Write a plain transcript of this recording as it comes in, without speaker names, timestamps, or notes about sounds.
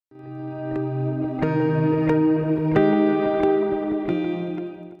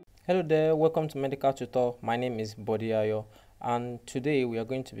Hello there, welcome to Medical Tutor. My name is Bodiayo, and today we are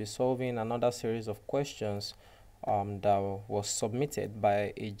going to be solving another series of questions that was submitted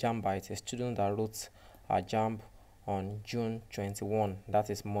by a JAMBite, a student that wrote a JAMB on June 21,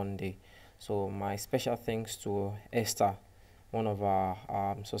 that is Monday. So my special thanks to Esther, one of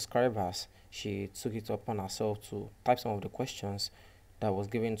our subscribers. She took it upon herself to type some of the questions that was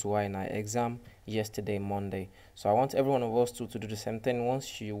given to her in our exam yesterday, Monday. So I want every one of us to do the same thing.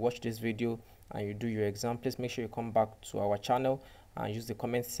 Once you watch this video and you do your exam, please make sure you come back to our channel and use the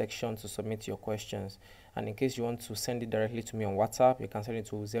comment section to submit your questions. And in case you want to send it directly to me on WhatsApp, you can send it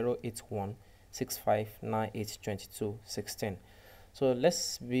to 081 65982216. So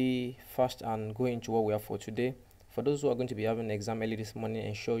let's be fast and go into what we have for today. For those who are going to be having an exam early this morning,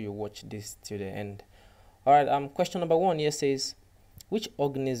 ensure you watch this till the end. All right, question number 1 here says, which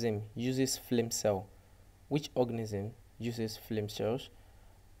organism uses flame cell? Which organism uses flame cells?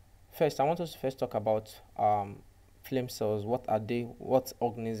 First, I want us to first talk about flame cells. What are they? What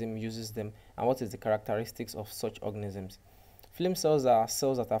organism uses them? And what is the characteristics of such organisms? Flame cells are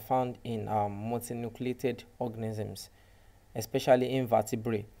cells that are found in multinucleated organisms, especially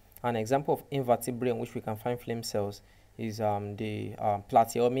invertebrate. An example of invertebrate in which we can find flame cells is the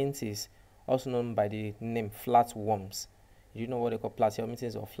platyhelminthes, also known by the name flatworms. You know what they call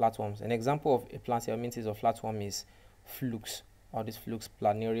platyhelminthes or flatworms. An example of a platyhelminthes or flatworm is flukes, or this flukes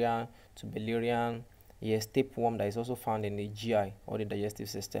planarian, tubularian. Yes, tapeworm that is also found in the GI or the digestive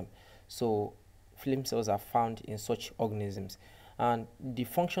system. So flame cells are found in such organisms, and the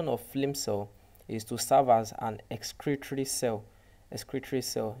function of flame cell is to serve as an excretory cell. Excretory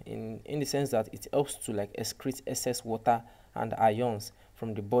cell in the sense that it helps to like excrete excess water and ions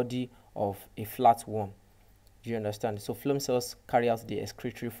from the body of a flatworm. Do you understand? So flame cells carry out the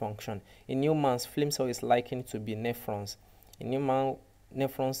excretory function. In humans, flame cell is likened to be nephrons. In human,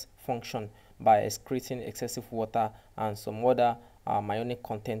 nephrons function by excreting excessive water and some other ionic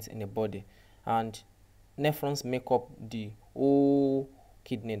contents in the body. And nephrons make up the whole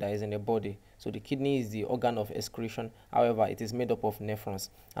kidney that is in the body. So the kidney is the organ of excretion. However, it is made up of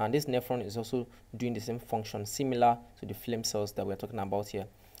nephrons. And this nephron is also doing the same function, similar to the flame cells that we're talking about here.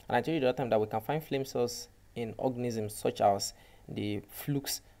 And I told you the other time that we can find flame cells in organisms such as the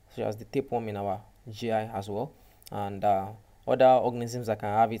flukes, such as the tapeworm in our GI as well, and other organisms that can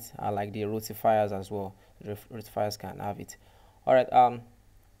have it are like the rotifiers as well. The rotifiers can have it. All right.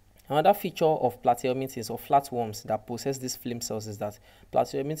 Another feature of platyhelminthes or flatworms that possess these flame cells is that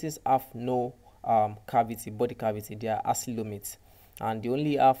platyhelminthes have no body cavity. They are acoelomates, and they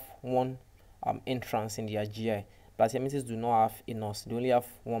only have one entrance in their GI. Platyhelminthes do not have anus. They only have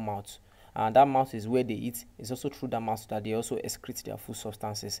one mouth. And that mouth is where they eat. It's also through that mouth that they also excrete their food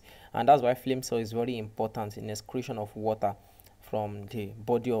substances. And that's why flame cell is very important in excretion of water from the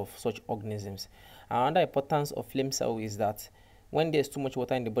body of such organisms. Another importance of flame cell is that when there's too much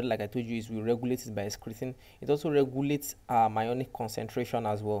water in the body, like I told you, is we regulate it by excreting. It also regulates ionic concentration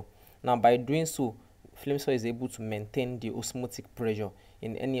as well. Now, by doing so, flame cell is able to maintain the osmotic pressure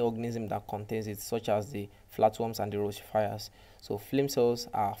in any organism that contains it, such as the flatworms and the rotifiers. So flame cells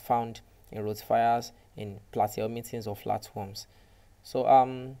are found in rotifiers, in platyhelminthes or flatworms. So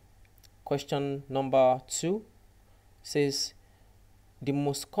question number 2 says the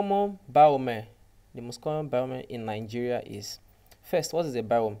most common biome in Nigeria is, first, what is a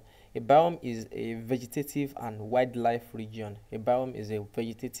biome? A biome is a vegetative and wildlife region. A biome is a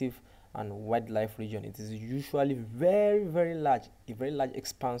vegetative and wildlife region. It is usually very large, a very large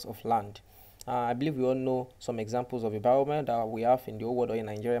expanse of land. I believe we all know some examples of a biome that we have in the whole world, or in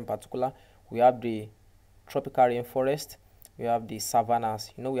Nigeria in particular. We have the tropical rainforest, we have the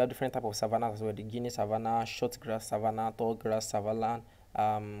savannas. You know, we have different types of savannas as well: the Guinea savanna, short grass savanna, tall grass savanna,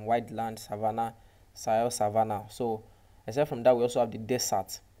 wildland savanna, Sahel savanna. So aside from that, we also have the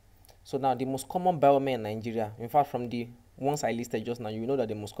desert. So now the most common biome in Nigeria, in fact, from the ones I listed just now, you know that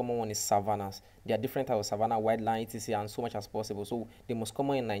the most common one is savannas. There are different types of savanna, wildland, etc., and so much as possible. So the most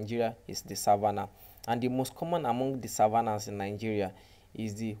common in Nigeria is the savanna. And the most common among the savannas in Nigeria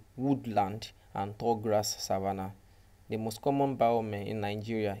is the woodland and tall grass savanna. The most common biome in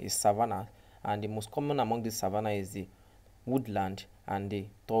Nigeria is savanna, and the most common among the savanna is the woodland and the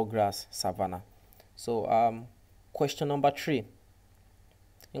tall grass savanna. So question number 3.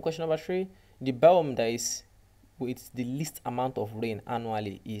 In question number 3, the biome that is with the least amount of rain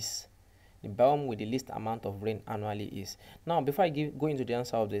annually is. The biome with the least amount of rain annually is. Now, before I go into the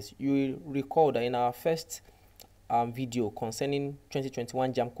answer of this, you will recall that in our first video concerning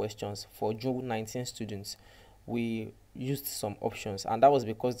 2021 JAMB questions for June 19 students, we used some options, and that was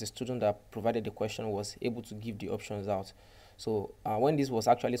because the student that provided the question was able to give the options out. So when this was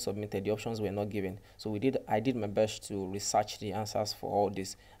actually submitted, the options were not given. So I did my best to research the answers for all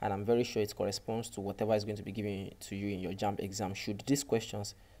this, and I'm very sure it corresponds to whatever is going to be given to you in your JAMB exam should these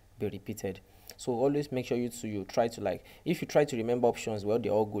questions be repeated. So always make sure you try to, like, if you try to remember options, well,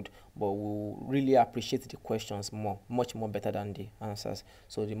 they're all good, but we'll really appreciate the questions much more better than the answers.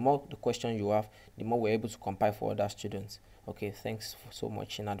 So the more the question you have, the more we're able to compile for other students. Okay, thanks so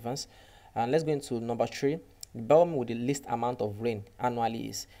much in advance. And let's go into number 3. The biome with the least amount of rain annually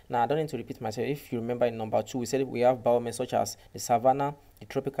is. Now, I don't need to repeat myself. If you remember in number 2, we said we have biomes such as the savanna, the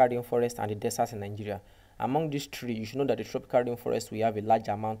tropical rainforest, and the deserts in Nigeria. Among these 3, you should know that the tropical rainforest, we have a large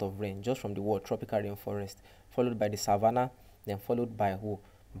amount of rain, just from the word tropical rainforest, followed by the savanna, then followed by who?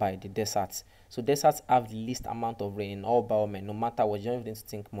 By the deserts. So deserts have the least amount of rain in all biome, no matter what. You don't even need to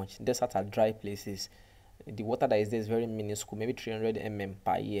think much. Deserts are dry places. The water that is there is very minuscule, maybe 300 mm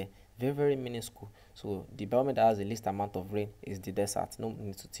per year. Very minuscule. So the biome that has the least amount of rain is the desert. No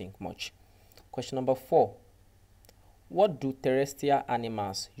need to think much. Question number 4. What do terrestrial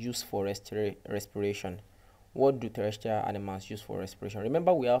animals use for respiration? What do terrestrial animals use for respiration?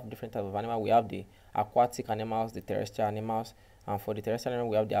 Remember, we have different types of animals. We have the aquatic animals, the terrestrial animals, and for the terrestrial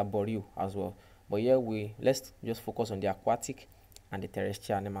animals, we have the arboreal as well. But here let's just focus on the aquatic and the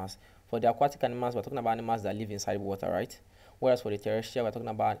terrestrial animals. For the aquatic animals, we're talking about animals that live inside water, right? Whereas for the terrestrial, we're talking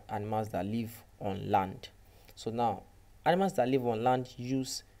about animals that live on land. So now, animals that live on land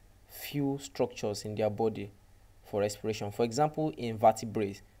use few structures in their body for respiration. For example,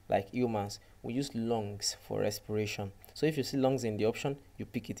 invertebrates like humans, we use lungs for respiration. So if you see lungs in the option, you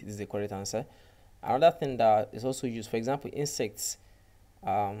pick it. It is the correct answer. Another thing that is also used, for example, insects.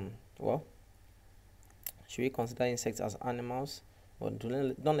 Well, should we consider insects as animals? Or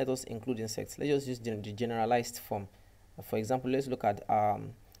don't let us include insects. Let's just use the generalized form. For example, let's look at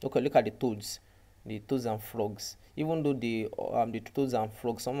look at the toads and frogs. Even though the toads and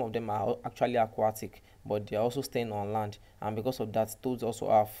frogs, some of them are actually aquatic, but they are also staying on land, and because of that, toads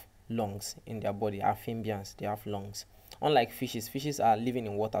also have lungs in their body. Amphibians, they have lungs. Unlike fishes are living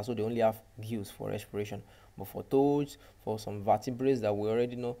in water, so they only have gills for respiration. But for toads, for some vertebrates that we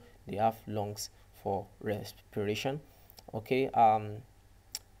already know, they have lungs for respiration. Okay.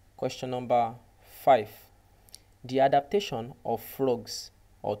 Question number 5. The adaptation of frogs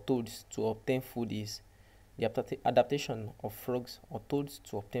or toads to obtain food is. The adaptation of frogs or toads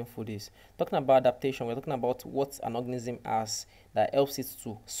to obtain food is. Talking about adaptation, we're talking about what an organism has that helps it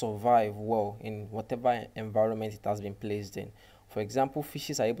to survive well in whatever environment it has been placed in. For example,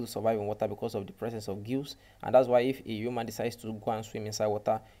 fishes are able to survive in water because of the presence of gills, and that's why if a human decides to go and swim inside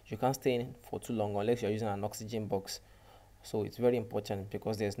water, you can't stay in for too long unless you're using an oxygen box. So it's very important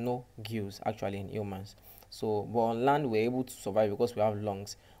because there's no gills actually in humans. So, but on land, we're able to survive because we have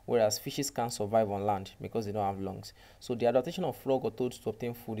lungs, whereas fishes can't survive on land because they don't have lungs. So the adaptation of frog or toads to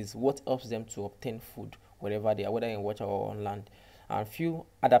obtain food is what helps them to obtain food wherever they are, whether in water or on land. And few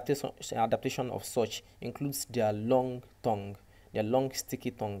adaptation of such includes their long tongue, their long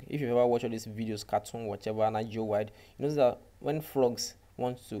sticky tongue. If you've ever watched all these videos, cartoon, whatever, Nigeria wide, you know that when frogs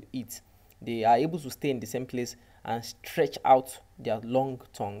want to eat, they are able to stay in the same place and stretch out their long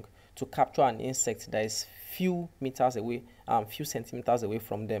tongue to capture an insect that is few meters away, few centimeters away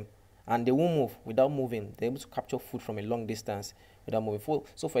from them, and they won't move. Without moving, they're able to capture food from a long distance without moving.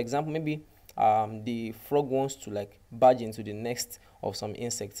 So for example, maybe the frog wants to like barge into the nest of some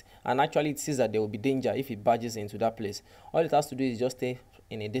insects, and actually it sees that there will be danger if it barges into that place. All it has to do is just stay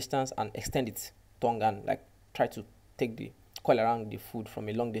in a distance and extend its tongue and like try to take the coil around the food from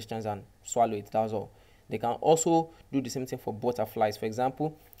a long distance and swallow it. That's all. They can also do the same thing for butterflies. For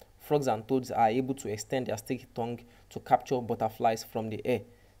example, frogs and toads are able to extend their sticky tongue to capture butterflies from the air.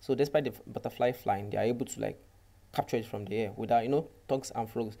 So despite the butterfly flying, they are able to like capture it from the air. Without, toads and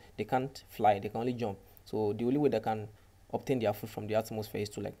frogs, they can't fly, they can only jump. So the only way they can obtain their food from the atmosphere is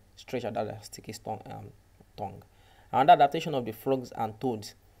to like stretch out their sticky tongue. Another adaptation of the frogs and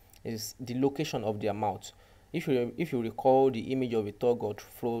toads is the location of their mouth. If you recall the image of a dog or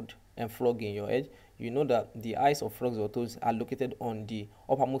frog in your head, you know that the eyes of frogs or toads are located on the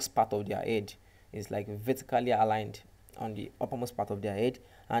uppermost part of their head. It's like vertically aligned on the uppermost part of their head,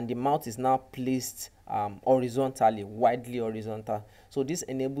 and the mouth is now placed horizontally, widely horizontal. So this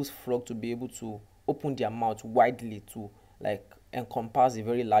enables frog to be able to open their mouth widely to like encompass a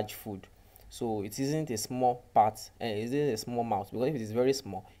very large food. So it isn't a small part, it isn't a small mouth, because if it is very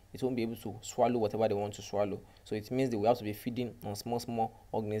small, it won't be able to swallow whatever they want to swallow. So it means they will have to be feeding on small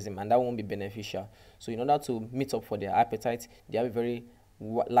organisms, and that won't be beneficial. So in order to meet up for their appetite, they have a very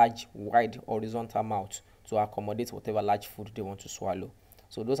large, wide horizontal mouth to accommodate whatever large food they want to swallow.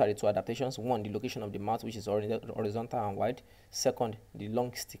 So those are the two adaptations. One, the location of the mouth, which is horizontal and wide. Second, the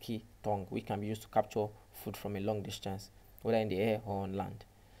long sticky tongue, which can be used to capture food from a long distance, whether in the air or on land.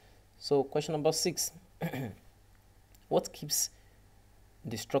 So question number 6. What keeps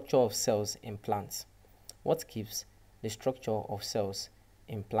the structure of cells in plants? What keeps the structure of cells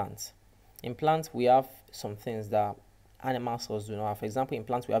in plants? In plants, we have some things that animal cells do not have. For example, in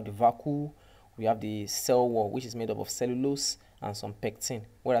plants, we have the vacuole, we have the cell wall, which is made up of cellulose and some pectin,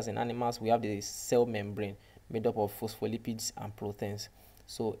 whereas in animals, we have the cell membrane made up of phospholipids and proteins.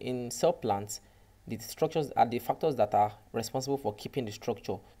 So in cell plants, the structures are the factors that are responsible for keeping the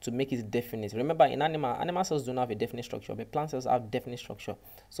structure to make it definite. Remember, in animal cells do not have a definite structure, but plant cells have definite structure.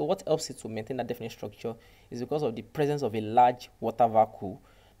 So what helps it to maintain that definite structure is because of the presence of a large water vacuole.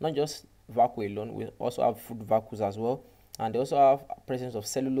 Not just vacuole alone, we also have food vacuoles as well, and they also have presence of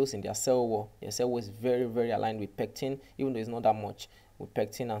cellulose in their cell wall. Their cell wall is very, very aligned with pectin, even though it's not that much, with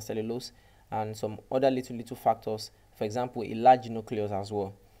pectin and cellulose, and some other little factors. For example, a large nucleus as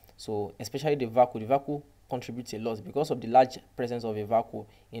well. So especially the vacuole contributes a lot because of the large presence of a vacuole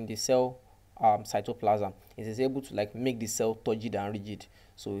in the cell cytoplasm. It is able to like make the cell turgid and rigid,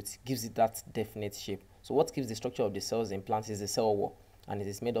 so it gives it that definite shape. So what keeps the structure of the cells in plants is the cell wall, and it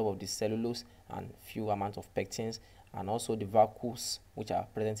is made up of the cellulose and few amount of pectins, and also the vacuoles which are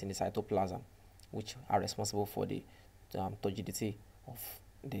present in the cytoplasm, which are responsible for the turgidity of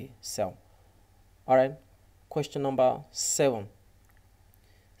the cell. All right, question number 7.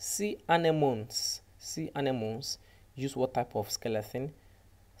 Sea anemones use what type of skeleton?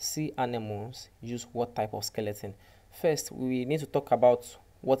 Sea anemones use what type of skeleton? First, we need to talk about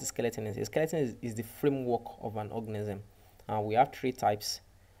what a skeleton is. A skeleton is the framework of an organism. And we have 3 types.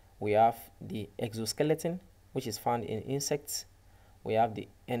 We have the exoskeleton, which is found in insects. We have the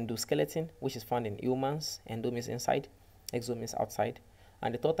endoskeleton, which is found in humans. Endo means inside, exo means outside.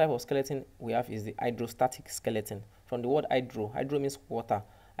 And the third type of skeleton we have is the hydrostatic skeleton. From the word hydro means water.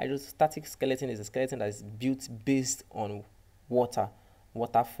 Hydrostatic skeleton is a skeleton that is built based on water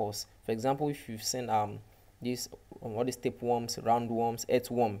force. For example, if you've seen all these tapeworms, roundworms,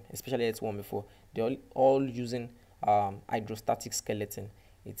 earthworm, especially earthworm before, they're all using hydrostatic skeleton.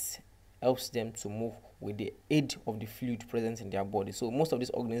 It helps them to move with the aid of the fluid present in their body. So most of these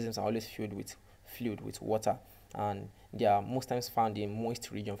organisms are always filled with fluid, with water, and they are most times found in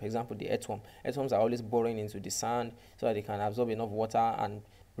moist region. For example, the earthworm. Earthworms are always burrowing into the sand so that they can absorb enough water and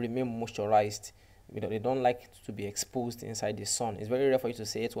remain moisturized. They don't like to be exposed inside the sun. It's very rare for you to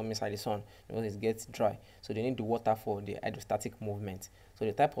see earthworm inside the sun because it gets dry. So they need the water for the hydrostatic movement. So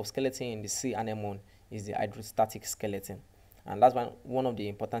the type of skeleton in the sea anemone is the hydrostatic skeleton. And that's one of the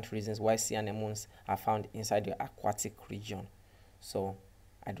important reasons why sea anemones are found inside the aquatic region. So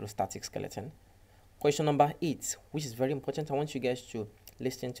hydrostatic skeleton. Question number 8, which is very important. I want you guys to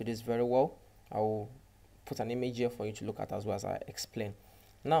listen to this very well. I will put an image here for you to look at as well as I explain.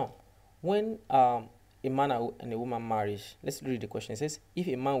 Now, when a man and a woman marries, let's read the question. It says, if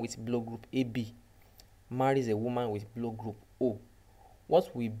a man with blood group AB marries a woman with blood group O,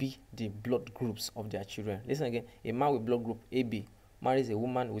 what will be the blood groups of their children? Listen again. A man with blood group AB marries a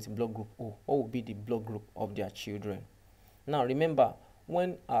woman with blood group O. What will be the blood group of their children? Now, remember,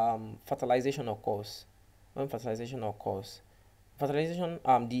 when fertilization occurs, the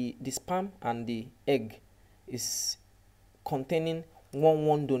sperm and the egg is containing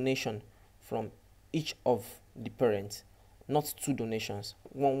one donation from each of the parents, not 2 donations,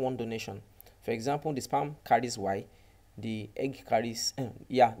 one donation. For example, the sperm carries Y, the egg carries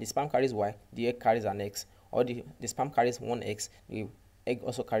the sperm carries Y, the egg carries an X, or the sperm carries one X, the egg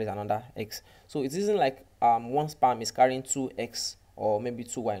also carries another X. So it isn't like one sperm is carrying 2 X or maybe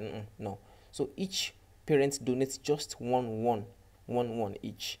 2 Y. No. So each parent donates just one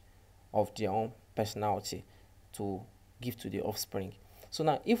each of their own personality to give to the offspring. So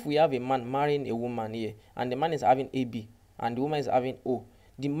now, if we have a man marrying a woman here, and the man is having AB, and the woman is having O,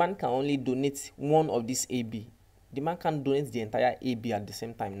 the man can only donate one of this AB. The man can't donate the entire AB at the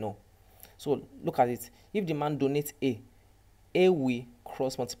same time, no. So look at it. If the man donates A will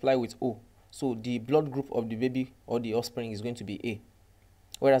cross multiply with O. So the blood group of the baby or the offspring is going to be A,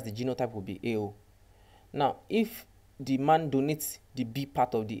 whereas the genotype will be AO. Now, if the man donates the B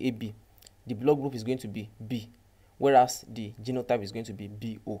part of the AB, the blood group is going to be B, whereas the genotype is going to be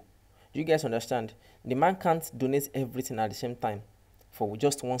BO. Do you guys understand? The man can't donate everything at the same time for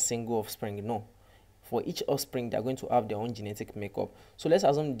just one single offspring. No. For each offspring, they are going to have their own genetic makeup. So let's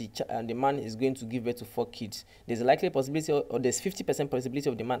assume the man is going to give birth to 4 kids. There's a likely possibility, or there's 50% possibility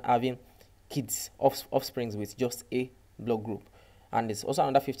of the man having kids, offsprings with just A blood group. And there's also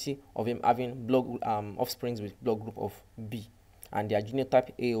another 50 of him having offsprings with blood group of B. and their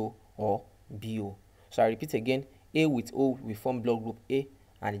genotype AO or BO. So I repeat again, A with O will form blood group A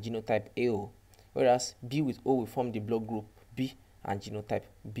and the genotype AO, whereas B with O will form the blood group B and genotype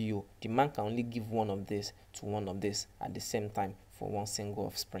BO. The man can only give one of this to one of this at the same time for one single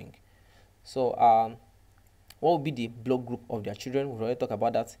offspring. So what will be the blood group of their children? We've already talked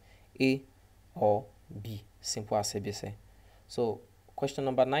about that, A or B, simple as ABC. So question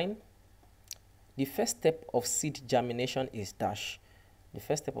number 9, the first step of seed germination is dash. The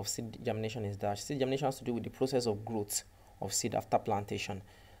first step of seed germination is dash. Seed germination has to do with the process of growth of seed after plantation.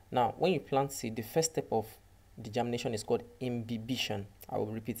 Now, when you plant seed, the first step of the germination is called inhibition. I will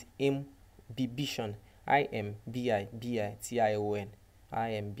repeat, inhibition. I-M-B-I-B-I-T-I-O-N.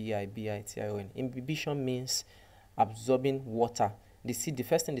 I-M-B-I-B-I-T-I-O-N. Inhibition means absorbing water. The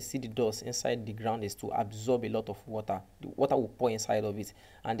first thing the seed does inside the ground is to absorb a lot of water. The water will pour inside of it.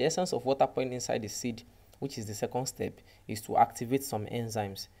 And the essence of water pouring inside the seed, which is the second step, is to activate some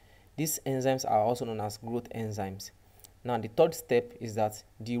enzymes. These enzymes are also known as growth enzymes. Now, the third step is that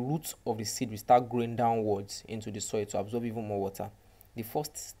the roots of the seed will start growing downwards into the soil to absorb even more water. The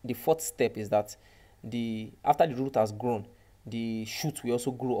fourth step is that after the root has grown, the shoot will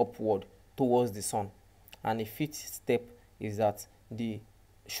also grow upward towards the sun. And the fifth step is that the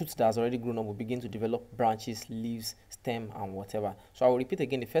shoot that has already grown up will begin to develop branches, leaves, stem, and whatever. So I will repeat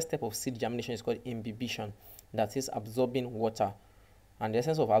again, the first step of seed germination is called inhibition, that is absorbing water. And the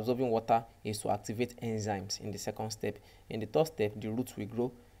essence of absorbing water is to activate enzymes in the second step. In the third step, the roots will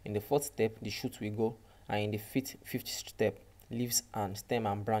grow. In the fourth step, the shoots will go. And in the fifth step, leaves and stem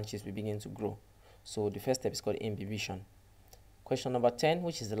and branches will begin to grow. So the first step is called inhibition. Question number 10,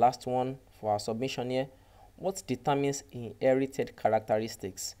 which is the last one for our submission here. What determines inherited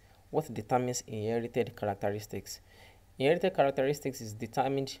characteristics? What determines inherited characteristics? Inherited characteristics is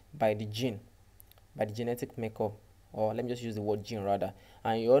determined by the gene, by the genetic makeup, or let me just use the word gene rather.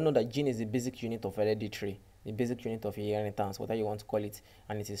 And you all know that gene is the basic unit of hereditary, the basic unit of inheritance, whatever you want to call it,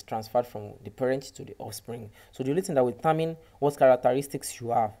 and it is transferred from the parent to the offspring. So the only thing that will determine what characteristics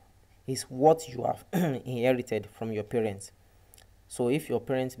you have is what you have inherited from your parents. So if your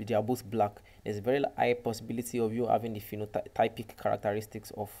parents, they are both black, there's a very high possibility of you having the phenotypic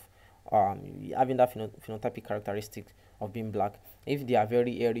characteristics of having that phenotypic characteristic of being black. If they are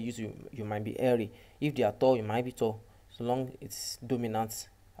very hairy, you might be hairy. If they are tall, you might be tall. So long it's dominant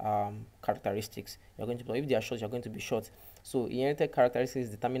characteristics, you're going to be tall. If they are short, you're going to be short. So inherited characteristics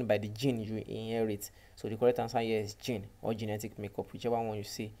is determined by the gene you inherit. So the correct answer here is gene or genetic makeup, whichever one you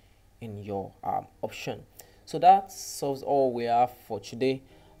see in your option. So that solves all we have for today.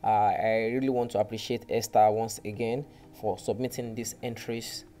 I really want to appreciate Esther once again for submitting these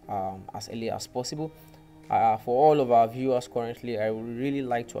entries as early as possible. For all of our viewers currently, I would really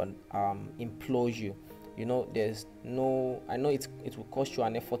like to implore you. You know, I know it will cost you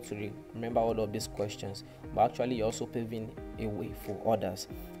an effort to remember all of these questions, but actually you're also paving a way for others,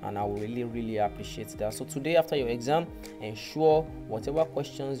 and I will really appreciate that. So today, after your exam, ensure whatever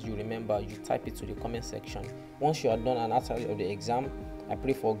questions you remember, you type it to the comment section. Once you are done and outside of the exam, I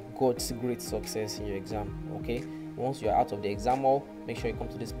pray for God's great success in your exam. Okay, once you are out of the exam hall, make sure you come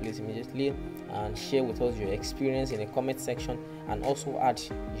to this place immediately and share with us your experience in the comment section, and also add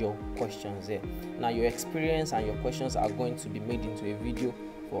your questions there. Now your experience and your questions are going to be made into a video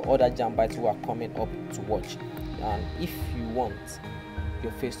for other JAMBites who are coming up to watch. And if you want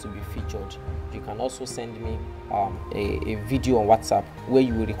your face to be featured, you can also send me a video on WhatsApp where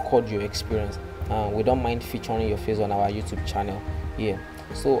you will record your experience, and we don't mind featuring your face on our YouTube channel here.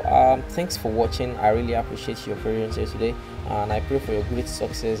 So thanks for watching. I really appreciate your presence here today, and I pray for your great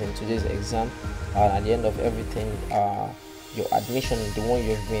success in today's exam. At the end of everything, your admission, the one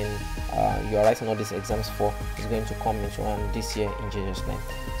you've been you're writing all these exams for, is going to come into hand this year in Jesus' name.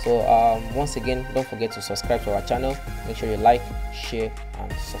 So once again, don't forget to subscribe to our channel. Make sure you like, share,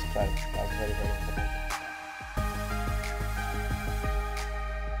 and subscribe. That's very important.